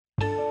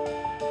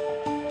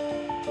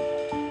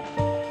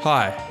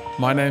Hi,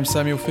 my name's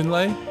Samuel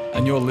Findlay,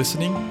 and you're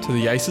listening to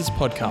the ACES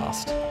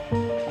podcast.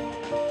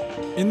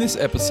 In this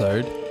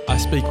episode, I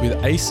speak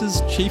with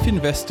ACES Chief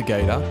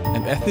Investigator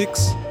and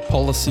Ethics,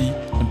 Policy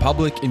and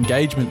Public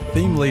Engagement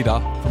Theme Leader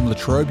from La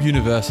Trobe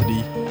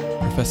University,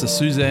 Professor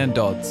Susan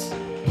Dodds.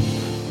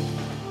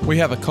 We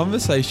have a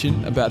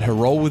conversation about her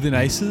role within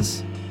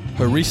ACES,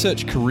 her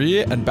research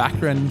career and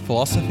background in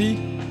philosophy,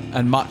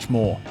 and much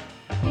more.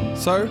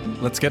 So,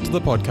 let's get to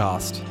the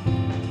podcast.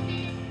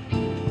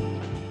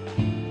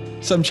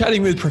 So I'm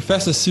chatting with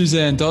Professor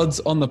Susan Dodds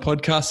on the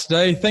podcast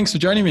today. Thanks for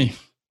joining me.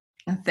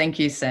 Thank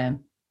you,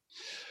 Sam.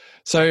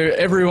 So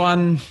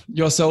everyone,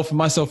 yourself and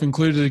myself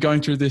included, are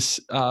going through this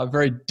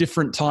very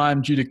different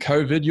time due to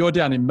COVID. You're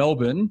down in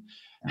Melbourne.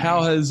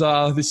 How has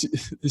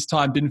this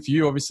time been for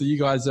you? Obviously, you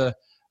guys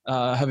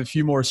have a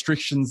few more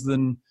restrictions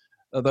than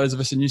those of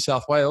us in New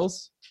South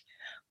Wales.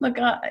 Look,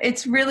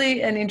 it's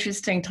really an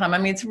interesting time. I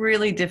mean, it's a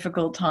really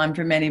difficult time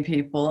for many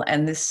people.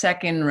 And the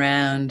second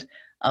round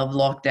of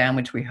lockdown,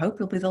 which we hope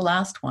will be the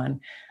last one,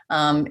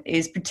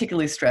 is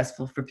particularly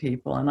stressful for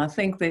people. And I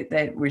think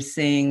that we're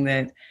seeing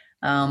that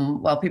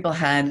while people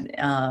had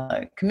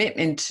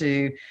commitment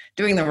to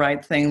doing the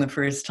right thing the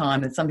first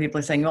time, that some people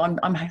are saying, well,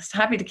 I'm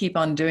happy to keep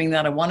on doing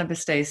that. I want to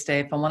stay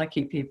safe. I want to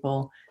keep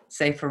people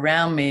safe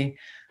around me.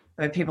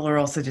 But people are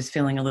also just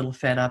feeling a little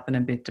fed up and a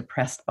bit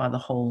depressed by the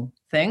whole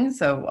thing.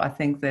 So I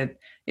think that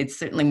it's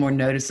certainly more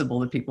noticeable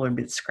that people are a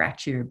bit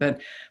scratchier.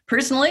 But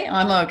personally,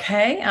 I'm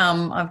okay.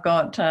 I've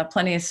got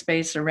plenty of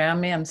space around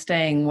me. I'm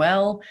staying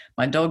well.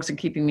 My dogs are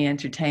keeping me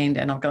entertained,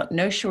 and I've got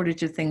no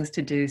shortage of things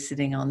to do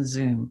sitting on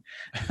Zoom.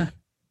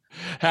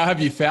 How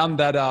have you found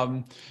that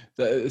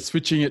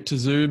switching it to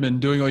Zoom and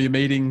doing all your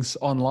meetings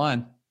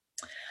online?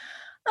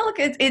 Oh, look,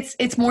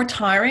 it's more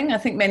tiring. I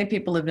think many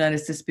people have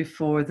noticed this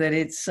before, that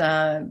it's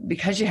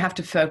because you have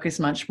to focus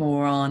much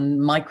more on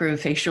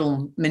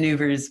microfacial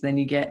maneuvers than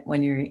you get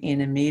when you're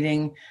in a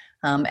meeting,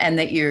 and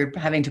that you're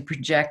having to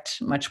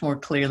project much more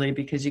clearly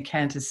because you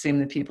can't assume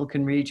that people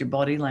can read your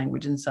body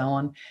language and so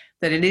on,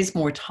 that it is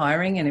more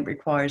tiring and it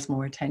requires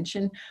more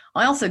attention.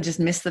 I also just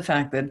miss the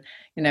fact that,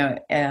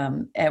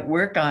 at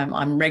work,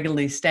 I'm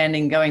regularly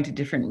standing, going to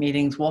different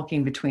meetings,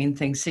 walking between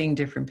things, seeing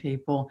different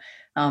people.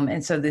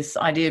 And so this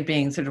idea of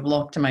being sort of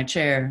locked to my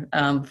chair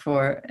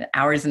for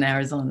hours and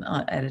hours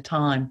at a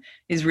time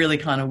is really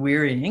kind of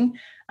wearying.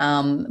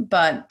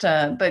 But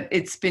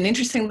it's been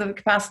interesting, the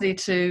capacity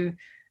to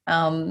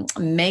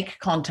make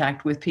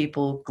contact with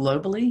people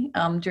globally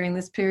during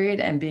this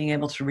period and being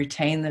able to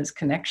retain those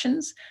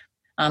connections.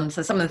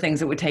 So some of the things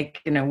that would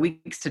take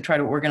weeks to try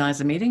to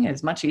organize a meeting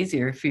is much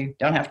easier if you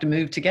don't have to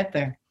move to get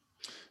there.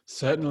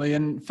 Certainly,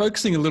 and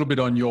focusing a little bit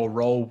on your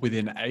role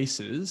within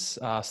ACES,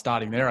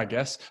 starting there, I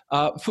guess.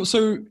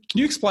 So can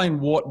you explain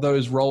what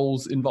those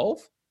roles involve?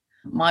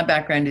 My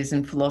background is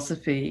in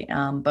philosophy,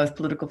 both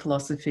political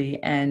philosophy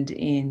and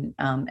in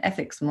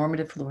ethics,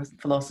 normative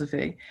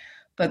philosophy.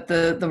 But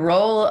the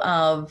role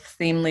of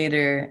theme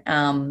leader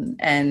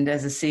and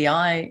as a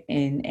CI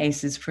in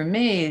ACES for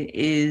me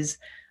is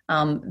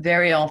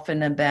very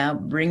often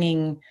about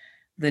bringing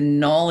the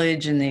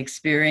knowledge and the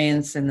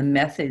experience and the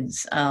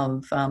methods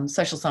of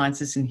social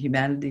sciences and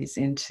humanities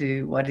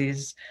into what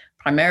is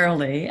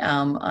primarily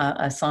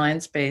a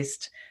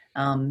science-based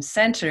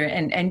center,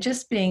 and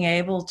just being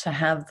able to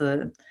have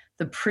the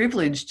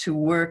privilege to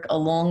work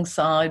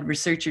alongside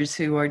researchers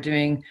who are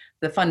doing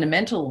the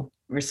fundamental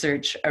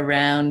research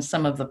around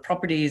some of the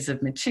properties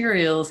of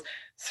materials,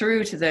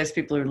 through to those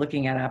people who are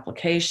looking at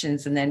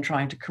applications and then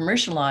trying to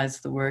commercialize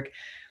the work.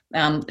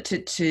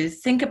 To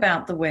think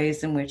about the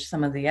ways in which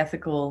some of the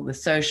ethical, the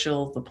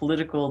social, the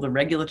political, the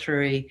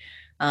regulatory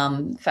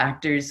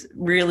factors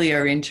really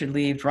are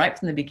interleaved right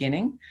from the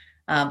beginning,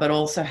 but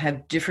also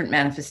have different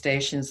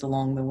manifestations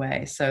along the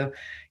way. So,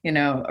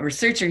 a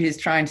researcher who's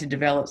trying to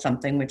develop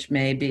something which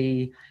may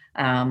be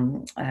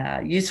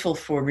useful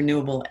for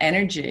renewable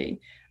energy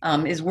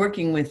is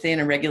working within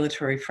a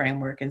regulatory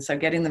framework. And so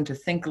getting them to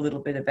think a little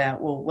bit about,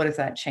 well, what if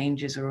that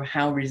changes, or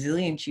how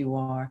resilient you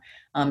are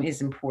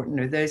is important.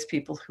 Or those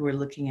people who are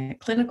looking at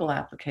clinical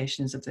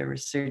applications of their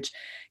research,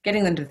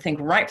 getting them to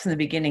think right from the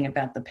beginning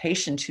about the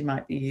patient who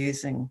might be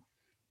using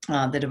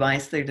the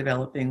device they're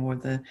developing, or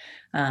the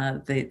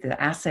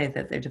assay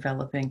that they're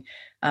developing,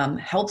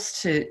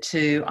 helps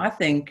to I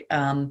think,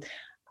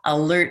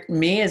 alert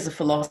me as a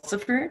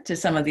philosopher to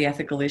some of the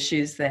ethical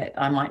issues that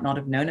I might not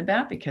have known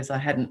about because I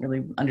hadn't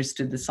really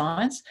understood the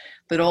science,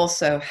 but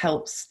also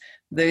helps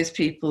those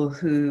people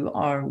who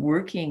are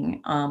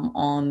working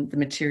on the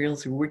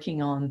materials, or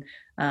working on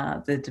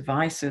the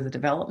device or the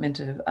development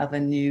of a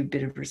new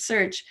bit of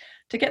research,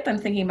 to get them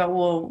thinking about,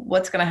 well,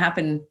 what's going to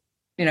happen,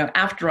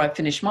 after I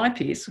finish my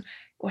piece?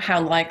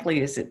 How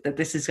likely is it that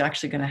this is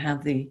actually going to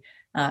have the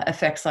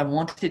effects I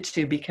want it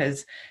to?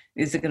 Because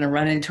is it going to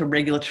run into a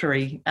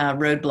regulatory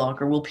roadblock,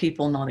 or will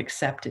people not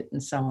accept it,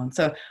 and so on?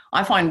 So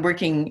I find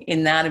working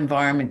in that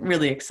environment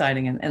really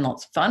exciting and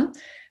lots of fun.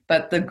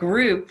 But the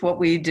group, what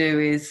we do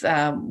is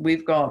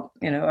we've got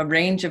a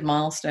range of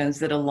milestones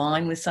that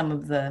align with some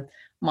of the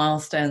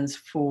milestones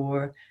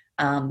for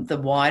the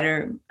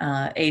wider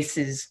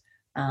ACEs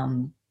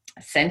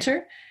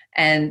center,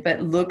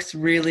 but looks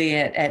really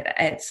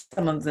at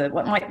some of the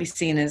what might be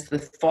seen as the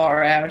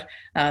far out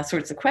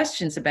sorts of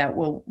questions about,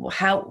 well,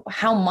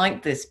 how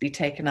might this be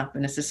taken up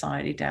in a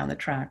society down the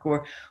track,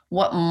 or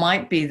what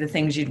might be the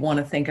things you'd want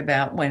to think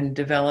about when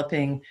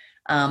developing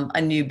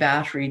a new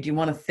battery? Do you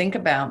want to think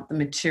about the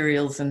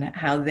materials and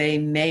how they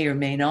may or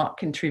may not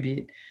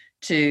contribute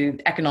to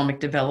economic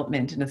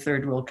development in a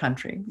third world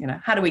country?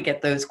 How do we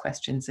get those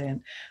questions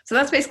in? So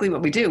that's basically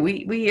what we do.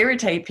 We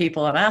irritate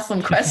people and ask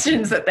them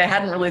questions that they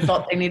hadn't really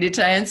thought they needed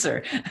to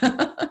answer.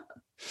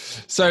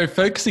 So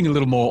focusing a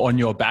little more on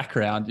your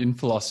background in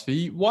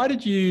philosophy, why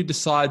did you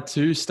decide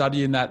to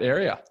study in that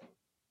area?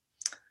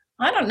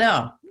 I don't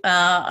know.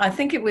 I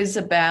think it was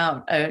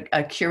about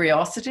a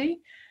curiosity,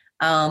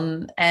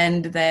 and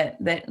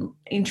that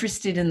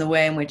interested in the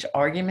way in which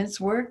arguments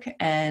work,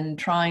 and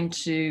trying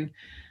to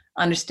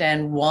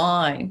understand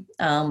why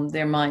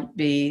there might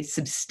be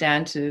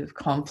substantive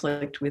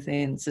conflict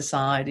within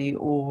society,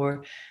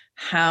 or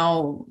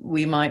how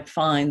we might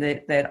find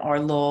that our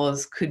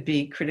laws could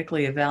be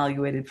critically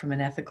evaluated from an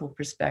ethical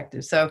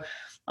perspective. So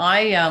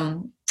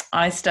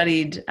I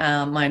studied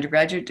my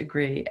undergraduate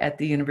degree at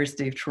the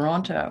University of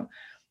Toronto,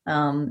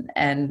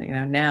 and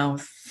now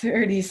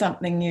 30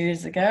 something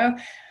years ago,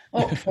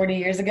 40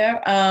 years ago,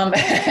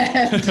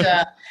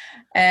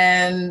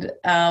 and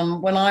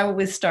when I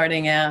was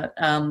starting out,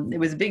 it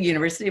was a big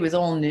university. It was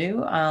all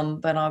new,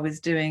 but I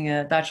was doing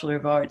a Bachelor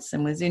of Arts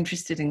and was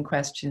interested in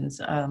questions.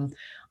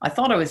 I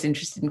thought I was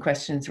interested in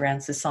questions around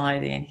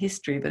society and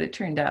history, but it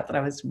turned out that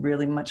I was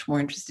really much more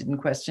interested in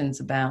questions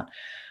about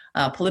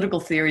political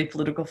theory,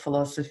 political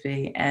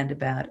philosophy, and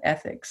about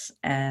ethics.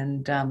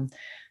 And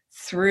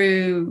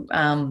through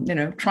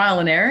trial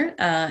and error,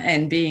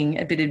 and being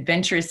a bit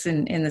adventurous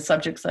in the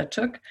subjects I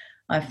took,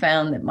 I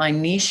found that my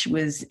niche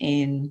was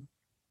in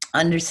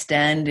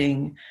engages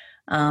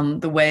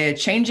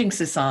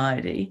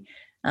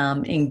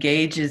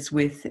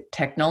with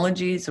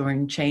technologies, or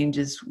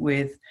engages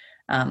with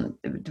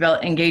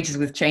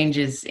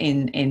changes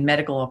in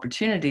medical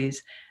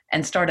opportunities,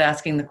 and start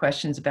asking the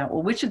questions about,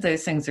 well, which of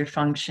those things are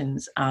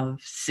functions of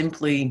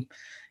simply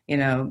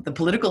the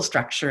political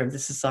structure of the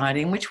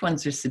society, and which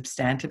ones are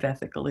substantive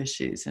ethical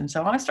issues. And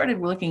so I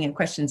started looking at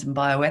questions in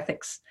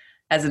bioethics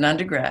as an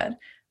undergrad,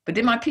 but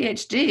did my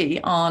PhD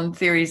on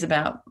theories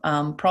about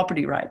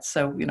property rights.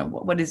 So,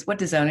 what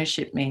does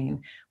ownership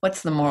mean?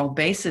 What's the moral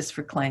basis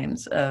for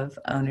claims of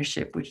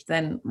ownership, which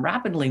then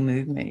rapidly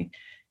moved me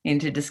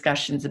into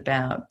discussions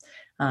about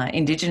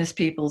Indigenous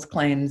peoples'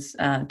 claims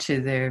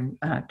to their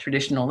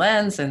traditional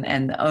lands,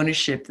 and the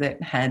ownership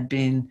that had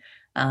been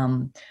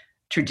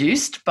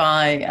traduced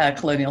by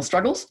colonial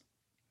struggles,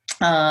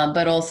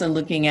 but also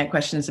looking at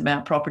questions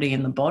about property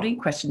in the body,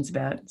 questions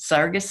about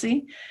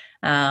surrogacy,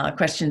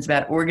 questions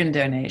about organ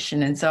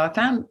donation. And so I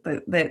found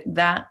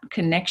that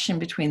connection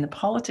between the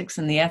politics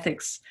and the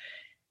ethics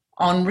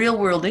on real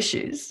world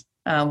issues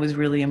was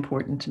really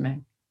important to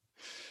me.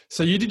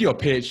 So you did your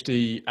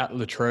PhD at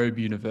Trobe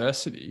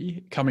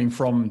University, coming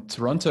from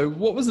Toronto.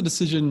 What was the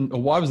decision,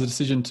 or why was the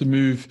decision to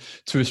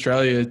move to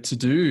Australia to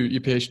do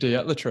your PhD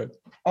at Trobe?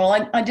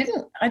 Well, I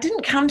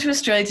didn't come to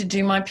Australia to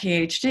do my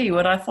PhD.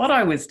 What I thought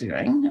I was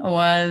doing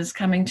was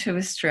coming to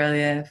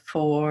Australia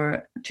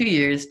for 2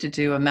 years to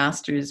do a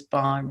master's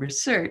by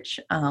research.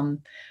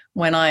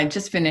 When I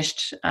just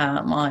finished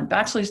my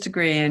bachelor's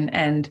degree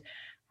and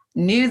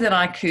knew that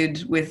I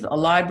could, with a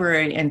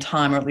library and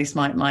time, or at least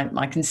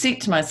my conceit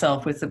to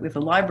myself with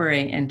a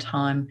library and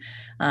time,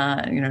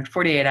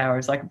 48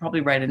 hours, I could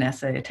probably write an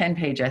essay, a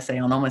 10-page essay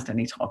on almost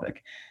any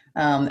topic.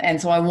 And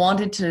so I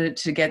wanted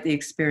to get the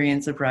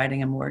experience of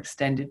writing a more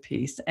extended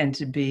piece and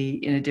to be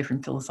in a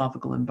different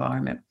philosophical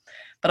environment.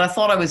 But I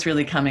thought I was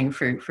really coming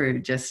for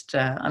just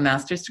a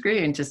master's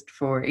degree, and just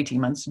for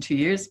 18 months to 2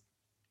 years.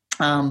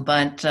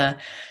 But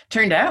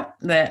turned out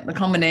that the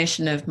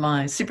combination of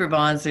my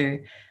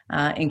supervisor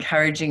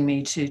encouraging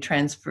me to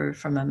transfer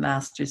from a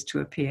master's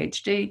to a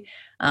PhD,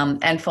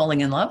 and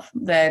falling in love,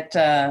 that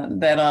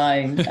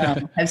I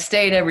have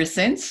stayed ever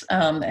since,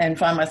 and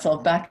find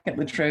myself back at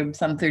La Trobe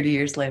some 30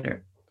 years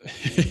later.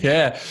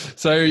 Yeah.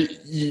 So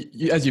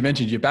you, as you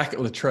mentioned, you're back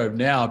at La Trobe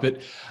now,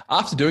 but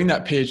after doing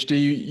that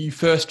PhD, you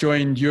first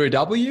joined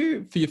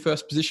UOW for your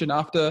first position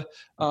after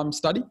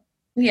study?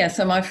 Yeah,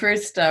 so my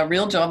first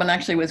real job, and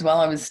actually was while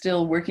I was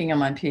still working on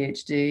my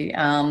PhD,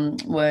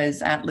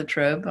 was at La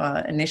Trobe,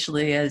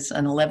 initially as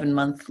an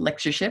 11-month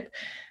lectureship,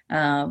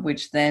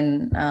 which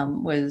then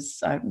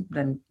I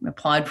then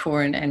applied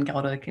for and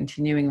got a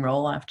continuing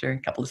role after a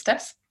couple of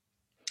steps.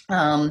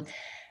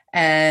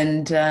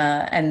 And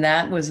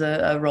that was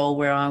a role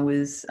where I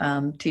was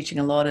teaching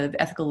a lot of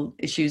ethical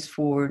issues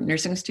for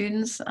nursing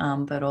students,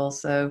 but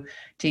also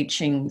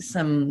teaching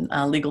some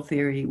legal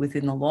theory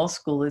within the law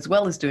school, as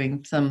well as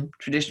doing some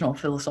traditional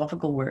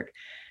philosophical work.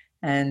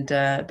 And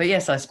but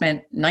yes, I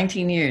spent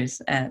 19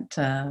 years at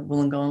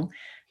Wollongong,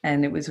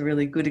 and it was a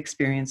really good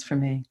experience for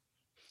me.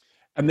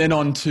 And then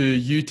on to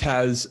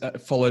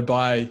UTAS, followed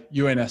by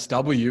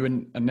UNSW,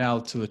 and now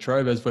to La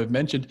Trobe, as we've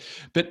mentioned.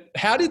 But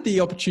how did the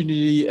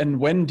opportunity, and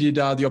when did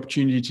the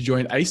opportunity to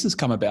join ACES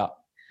come about?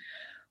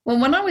 Well,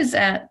 when I was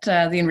at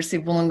the University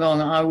of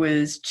Wollongong, I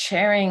was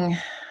chairing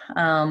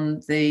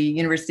the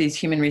university's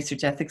Human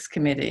Research Ethics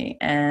Committee,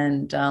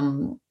 and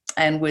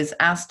was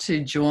asked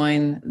to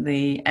join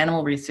the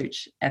Animal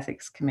Research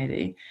Ethics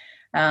Committee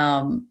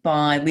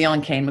by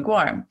Leon Kane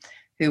Maguire,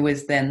 who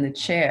was then the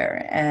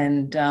chair.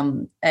 And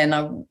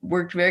I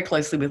worked very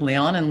closely with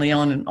Leon, and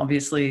Leon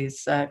obviously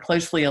is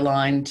closely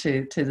aligned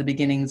to the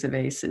beginnings of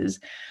ACES.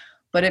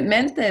 But it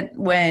meant that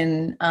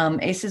when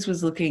ACES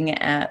was looking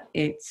at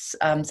its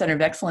Center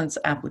of Excellence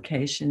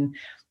application,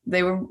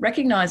 they were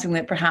recognizing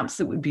that perhaps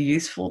it would be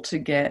useful to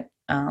get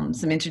some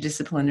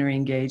interdisciplinary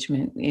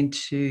engagement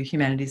into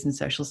humanities and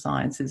social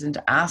sciences, and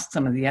to ask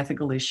some of the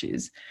ethical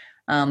issues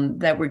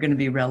that were going to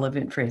be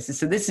relevant for ACES.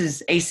 So this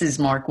is ACES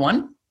Mark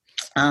 1.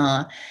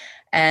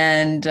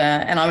 And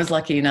I was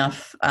lucky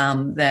enough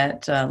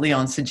that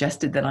Leon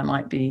suggested that I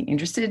might be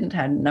interested, and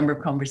had a number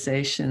of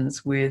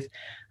conversations with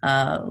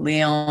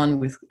Leon,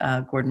 with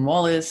Gordon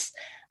Wallace,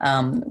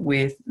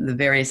 with the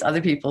various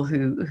other people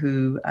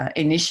who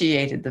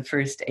initiated the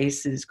first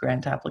ACES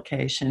grant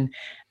application.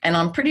 And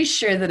I'm pretty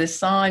sure that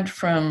aside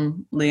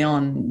from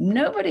Leon,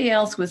 nobody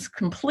else was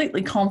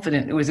completely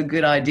confident it was a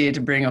good idea to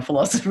bring a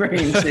philosopher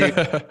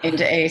into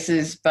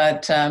ACES,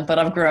 but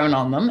I've grown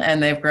on them,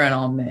 and they've grown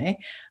on me.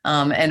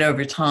 And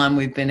over time,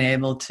 we've been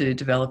able to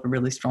develop a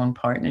really strong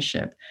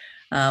partnership.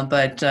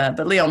 But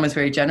Leon was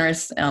very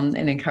generous in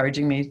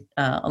encouraging me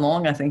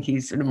along. I think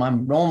he's sort of my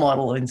role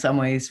model in some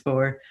ways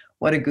for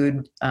what a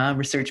good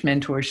research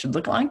mentor should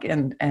look like,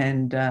 and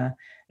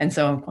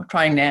so I'm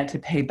trying now to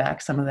pay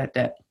back some of that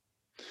debt.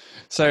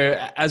 So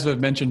as we've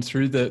mentioned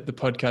through the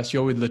podcast,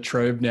 you're with La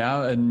Trobe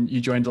now, and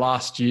you joined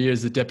last year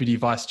as the Deputy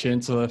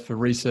Vice-Chancellor for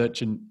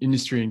Research and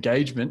Industry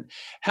Engagement.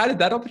 How did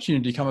that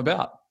opportunity come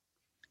about?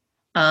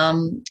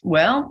 So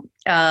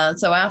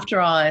after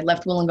I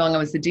left Wollongong, I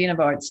was the Dean of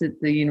Arts at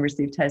the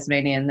University of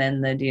Tasmania, and then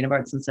the Dean of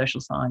Arts and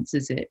Social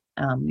Sciences at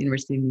the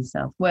University of New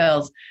South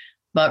Wales,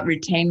 but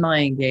retained my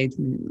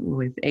engagement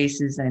with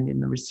ACES and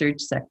in the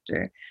research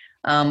sector.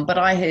 But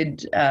I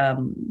had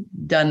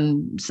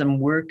done some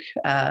work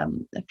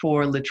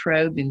for La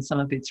Trobe in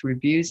some of its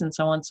reviews and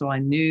so on, so I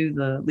knew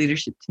the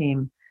leadership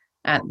team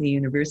at the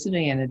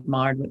university and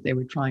admired what they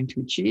were trying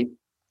to achieve,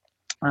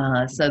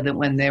 so that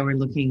when they were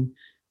looking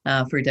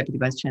for a Deputy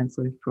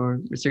Vice-Chancellor for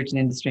Research and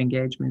Industry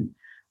Engagement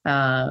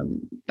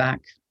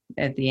back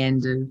at the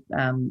end of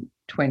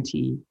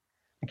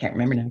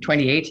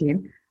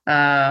 2018,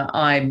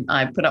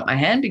 I put up my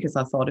hand because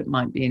I thought it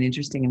might be an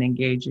interesting and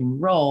engaging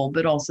role,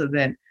 but also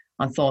that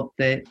I thought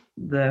that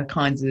the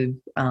kinds of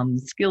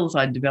skills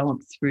I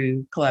developed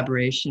through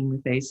collaboration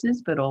with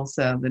ACES, but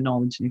also the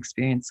knowledge and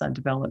experience I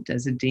developed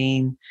as a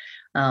dean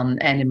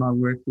and in my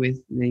work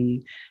with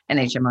the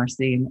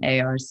NHMRC and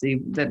ARC,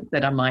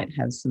 that I might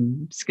have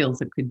some skills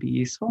that could be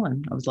useful.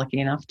 And I was lucky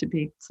enough to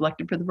be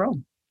selected for the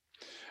role.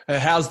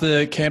 How's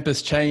the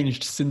campus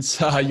changed since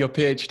your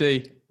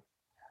PhD?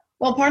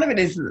 Well, part of it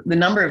is the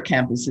number of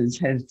campuses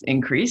has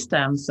increased.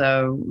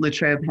 So La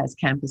Trobe has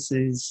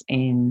campuses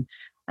in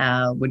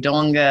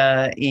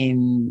Wodonga,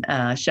 in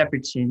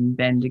Shepparton,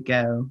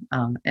 Bendigo,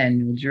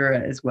 and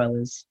Mildura, as well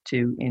as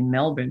two in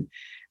Melbourne.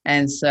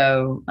 And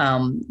so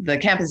the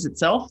campus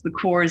itself, the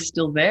core is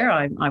still there.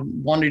 I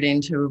wandered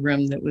into a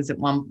room that was at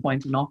one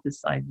point an office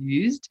I'd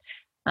used,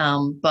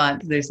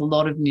 but there's a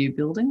lot of new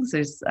buildings.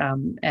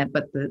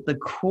 But the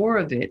core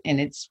of it, and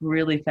its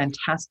really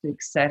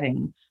fantastic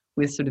setting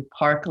with sort of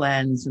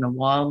parklands and a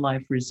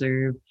wildlife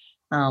reserve,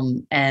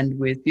 and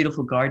with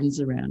beautiful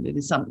gardens around it,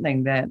 is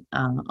something that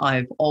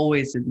I've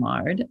always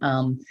admired.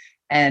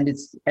 And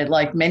it's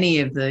like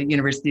many of the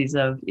universities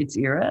of its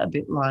era, a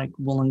bit like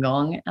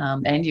Wollongong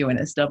and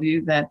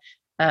UNSW, that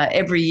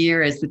every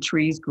year as the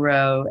trees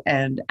grow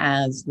and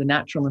as the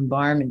natural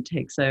environment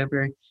takes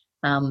over,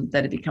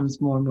 that it becomes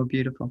more and more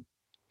beautiful.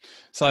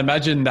 So I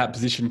imagine that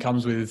position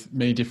comes with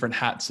many different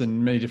hats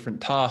and many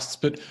different tasks,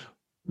 but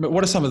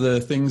what are some of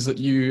the things that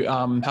you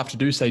have to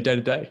do, say, day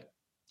to day?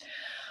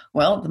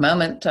 Well, at the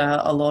moment,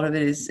 a lot of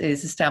it is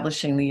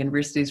establishing the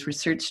university's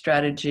research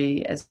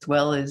strategy, as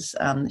well as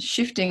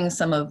shifting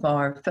some of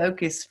our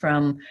focus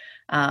from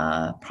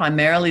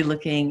primarily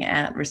looking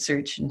at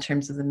research in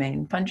terms of the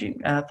main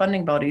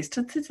funding bodies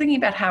to thinking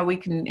about how we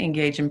can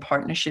engage in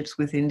partnerships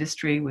with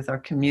industry, with our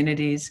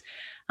communities,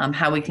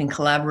 how we can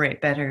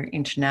collaborate better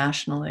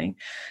internationally,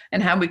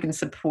 and how we can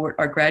support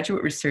our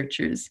graduate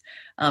researchers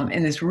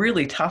in this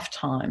really tough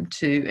time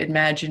to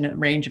imagine a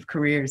range of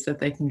careers that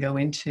they can go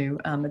into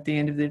at the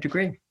end of their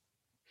degree.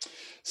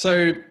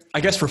 So I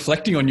guess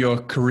reflecting on your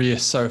career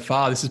so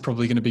far, this is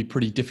probably going to be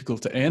pretty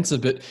difficult to answer,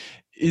 but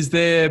is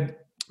there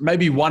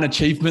maybe one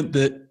achievement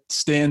that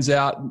stands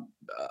out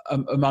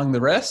among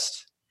the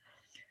rest?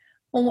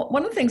 Well,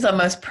 one of the things I'm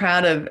most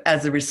proud of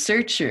as a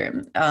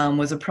researcher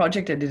was a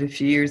project I did a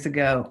few years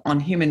ago on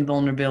human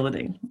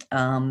vulnerability,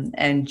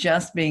 and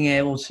just being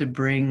able to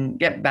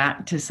get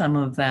back to some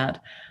of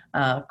that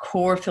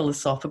core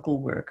philosophical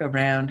work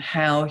around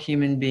how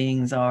human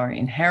beings are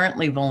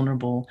inherently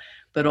vulnerable,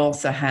 but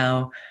also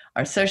how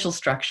our social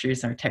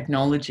structures, our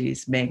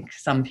technologies make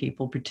some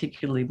people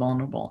particularly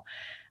vulnerable.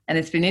 And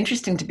it's been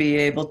interesting to be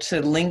able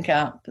to link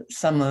up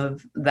some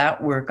of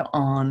that work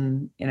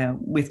on,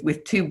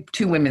 with two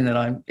women that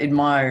I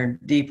admire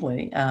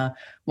deeply,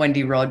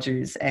 Wendy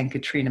Rogers and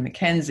Katrina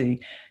McKenzie,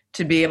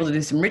 to be able to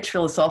do some rich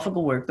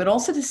philosophical work, but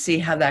also to see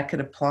how that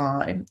could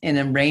apply in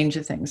a range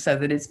of things, so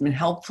that it's been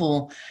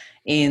helpful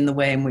in the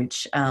way in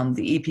which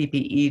the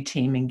EPPE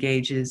team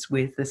engages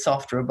with the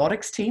soft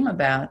robotics team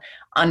about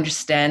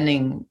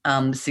understanding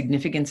the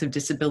significance of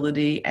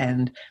disability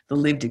and the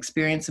lived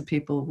experience of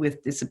people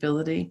with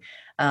disability,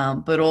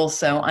 but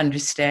also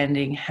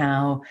understanding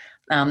how,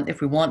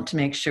 if we want to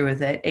make sure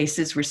that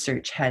ACEs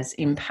research has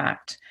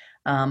impact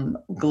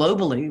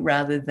globally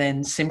rather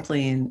than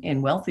simply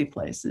in wealthy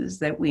places,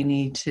 that we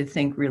need to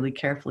think really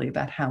carefully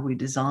about how we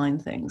design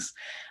things,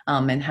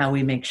 and how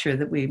we make sure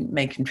that we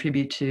may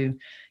contribute to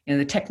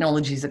the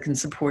technologies that can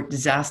support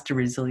disaster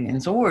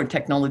resilience, or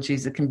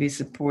technologies that can be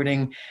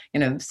supporting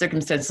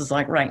circumstances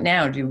like right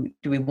now. Do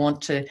we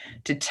want to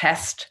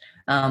test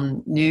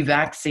new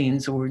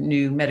vaccines or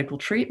new medical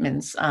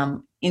treatments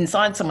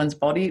inside someone's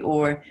body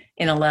or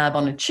in a lab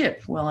on a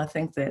chip? Well, I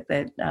think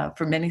that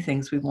for many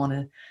things we want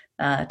to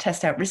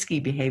test out risky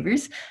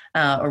behaviors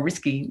or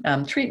risky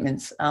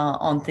treatments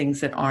on things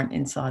that aren't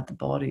inside the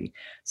body.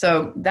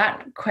 So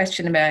that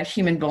question about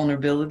human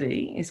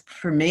vulnerability is,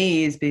 for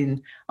me, has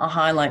been a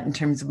highlight in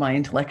terms of my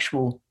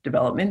intellectual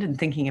development and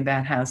thinking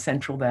about how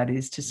central that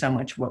is to so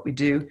much of what we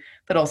do,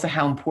 but also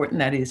how important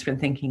that is for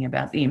thinking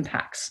about the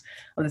impacts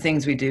of the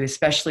things we do,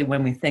 especially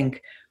when we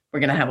think we're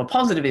going to have a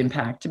positive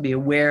impact, to be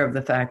aware of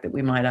the fact that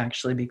we might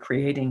actually be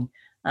creating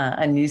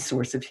a new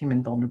source of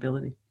human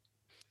vulnerability.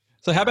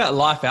 So how about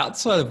life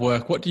outside of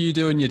work? What do you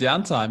do in your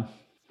downtime?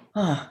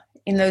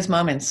 In those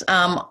moments,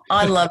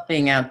 I love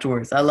being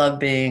outdoors. I love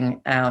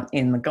being out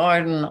in the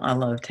garden. I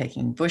love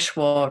taking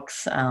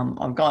bushwalks.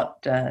 I've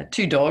got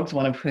 2 dogs,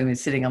 one of whom is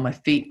sitting on my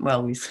feet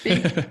while we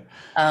speak.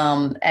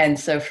 And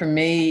so for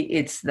me,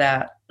 it's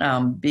that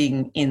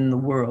being in the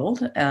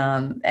world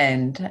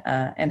and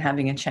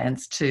having a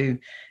chance to,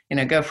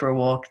 go for a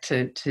walk,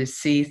 to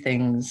see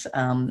things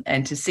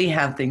and to see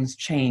how things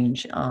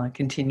change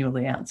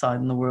continually outside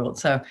in the world.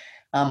 So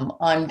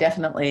I'm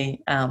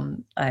definitely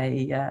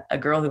a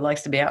girl who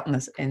likes to be out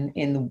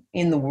in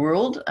the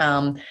world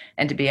and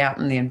to be out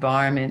in the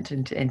environment,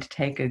 and to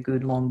take a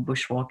good long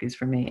bushwalk is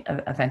for me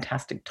a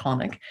fantastic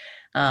tonic.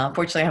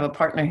 Fortunately, I have a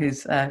partner who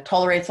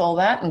tolerates all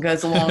that and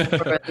goes along for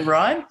the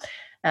ride.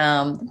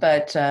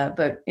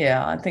 But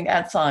yeah, I think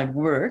outside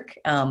work,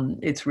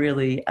 it's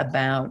really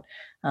about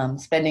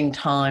spending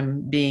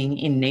time being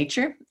in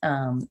nature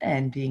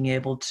and being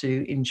able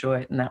to enjoy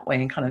it in that way,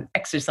 and kind of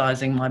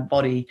exercising my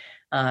body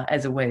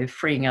as a way of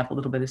freeing up a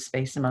little bit of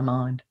space in my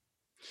mind.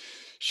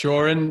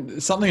 Sure.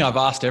 And something I've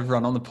asked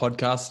everyone on the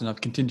podcast, and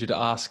I've continued to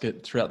ask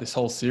it throughout this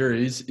whole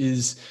series,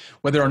 is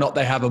whether or not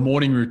they have a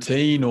morning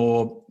routine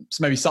or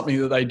maybe something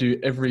that they do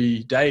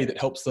every day that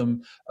helps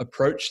them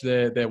approach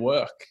their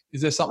work.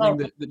 Is there something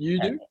that you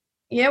do?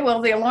 Yeah,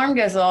 well, the alarm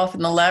goes off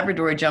and the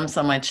Labrador jumps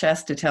on my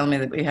chest to tell me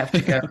that we have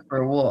to go for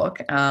a walk.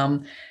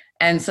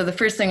 And so the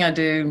first thing I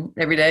do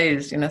every day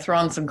is, throw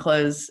on some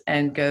clothes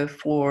and go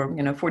for,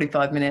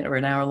 45-minute or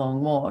an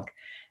hour-long walk.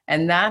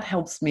 And that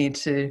helps me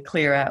to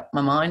clear out my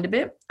mind a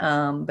bit,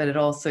 but it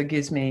also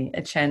gives me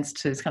a chance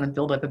to kind of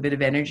build up a bit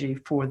of energy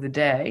for the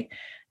day,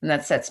 and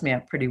that sets me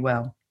up pretty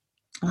well.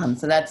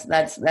 So that's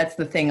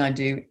the thing I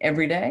do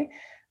every day.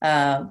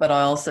 But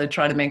I also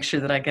try to make sure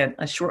that I get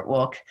a short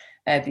walk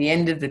at the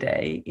end of the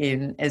day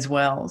in as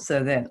well,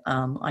 so that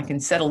I can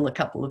settle a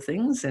couple of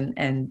things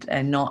and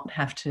not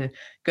have to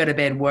go to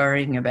bed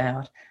worrying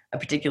about a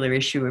particular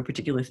issue or a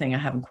particular thing I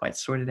haven't quite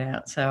sorted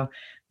out. So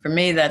for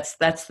me, that's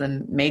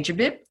the major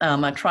bit.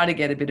 I try to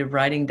get a bit of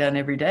writing done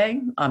every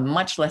day. I'm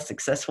much less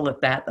successful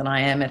at that than I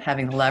am at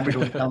having the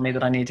Labrador tell me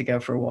that I need to go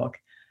for a walk.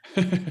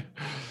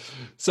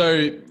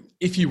 So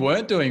if you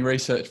weren't doing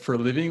research for a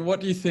living, what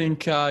do you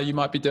think you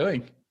might be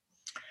doing?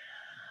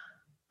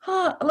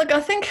 Look,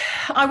 I think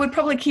I would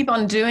probably keep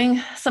on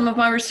doing some of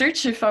my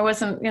research if I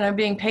wasn't,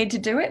 being paid to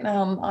do it.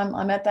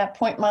 I'm at that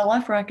point in my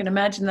life where I can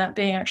imagine that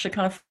being actually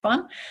kind of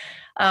fun.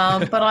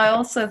 But I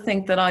also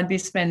think that I'd be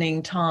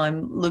spending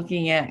time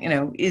looking at,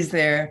 is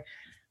there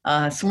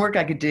some work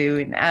I could do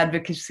in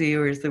advocacy,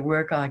 or is there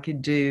work I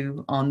could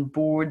do on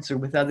boards or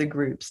with other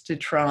groups to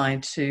try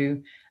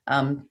to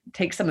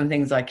take some of the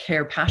things I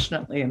care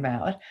passionately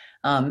about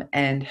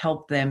and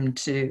help them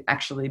to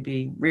actually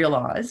be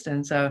realized.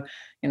 And so,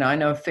 I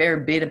know a fair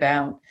bit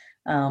about,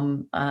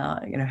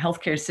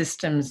 healthcare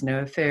systems, know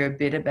a fair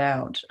bit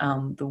about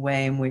the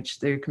way in which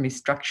there can be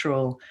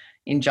structural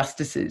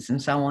injustices and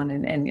so on,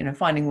 and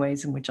finding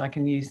ways in which I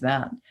can use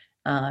that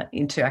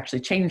to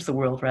actually change the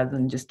world rather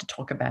than just to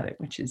talk about it,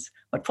 which is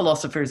what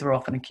philosophers are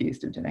often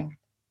accused of doing.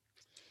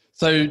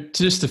 So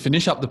just to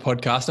finish up the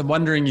podcast, I'm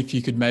wondering if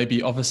you could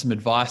maybe offer some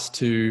advice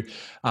to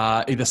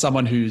either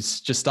someone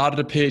who's just started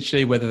a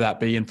PhD, whether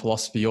that be in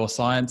philosophy or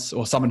science,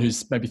 or someone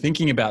who's maybe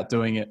thinking about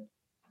doing it.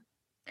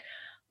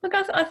 Look,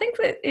 I think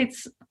that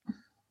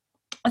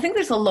I think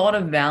there's a lot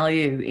of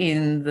value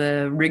in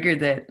the rigor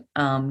that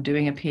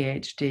doing a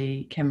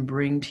PhD can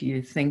bring to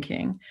your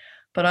thinking.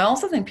 But I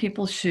also think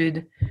people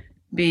should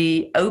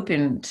be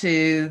open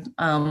to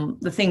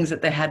the things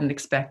that they hadn't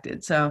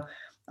expected. So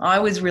I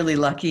was really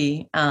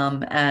lucky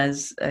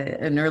as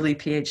an early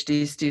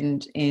PhD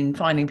student in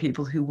finding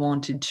people who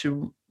wanted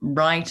to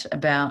write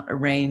about a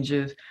range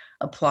of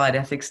applied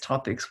ethics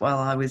topics while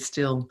I was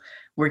still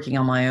working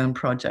on my own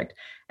project.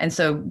 And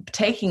so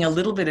taking a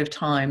little bit of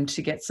time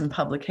to get some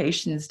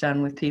publications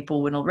done with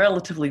people in a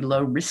relatively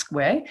low risk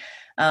way,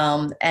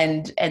 and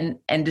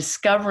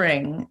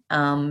discovering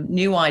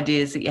new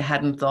ideas that you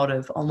hadn't thought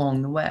of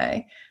along the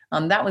way.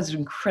 That was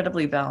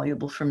incredibly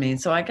valuable for me. And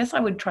so I guess I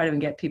would try to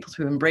get people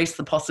to embrace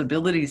the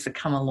possibilities that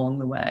come along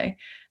the way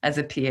as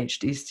a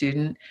PhD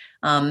student,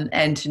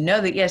 and to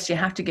know that, yes, you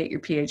have to get your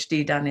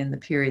PhD done in the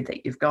period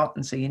that you've got.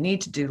 And so you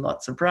need to do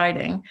lots of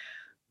writing.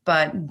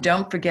 But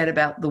don't forget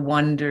about the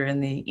wonder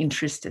and the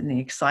interest and the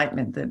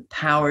excitement that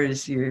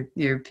powers your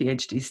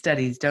PhD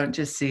studies. Don't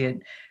just see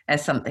it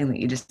as something that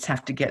you just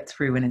have to get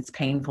through and it's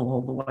painful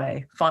all the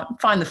way.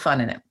 Find the fun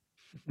in it.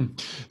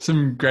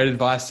 Some great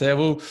advice there.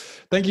 Well,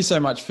 thank you so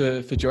much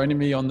for joining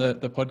me on the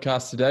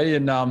podcast today.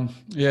 And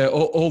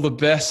all the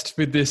best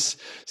with this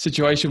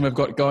situation we've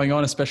got going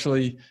on,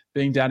 especially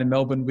being down in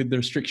Melbourne with the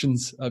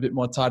restrictions a bit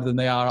more tighter than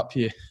they are up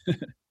here.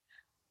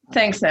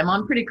 Thanks, Sam.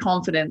 I'm pretty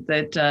confident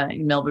that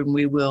in Melbourne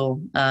we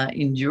will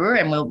endure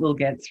and we'll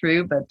get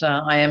through, but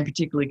I am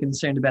particularly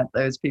concerned about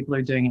those people who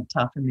are doing it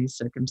tough in these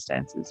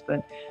circumstances.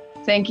 But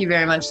thank you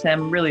very much,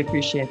 Sam. Really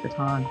appreciate the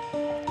time.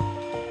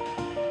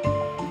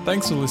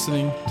 Thanks for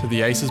listening to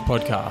the ACES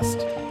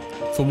podcast.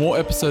 For more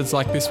episodes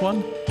like this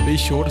one, be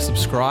sure to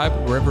subscribe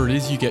wherever it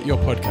is you get your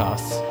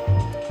podcasts.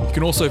 You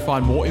can also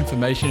find more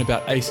information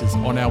about ACES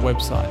on our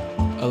website,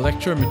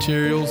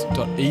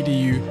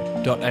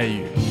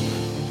 electromaterials.edu.au.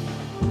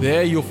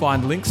 There you'll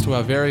find links to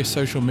our various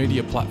social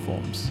media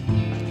platforms.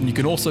 And you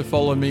can also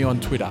follow me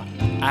on Twitter,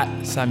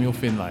 @Samuel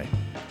Findlay.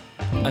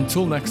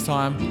 Until next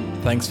time,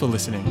 thanks for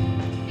listening.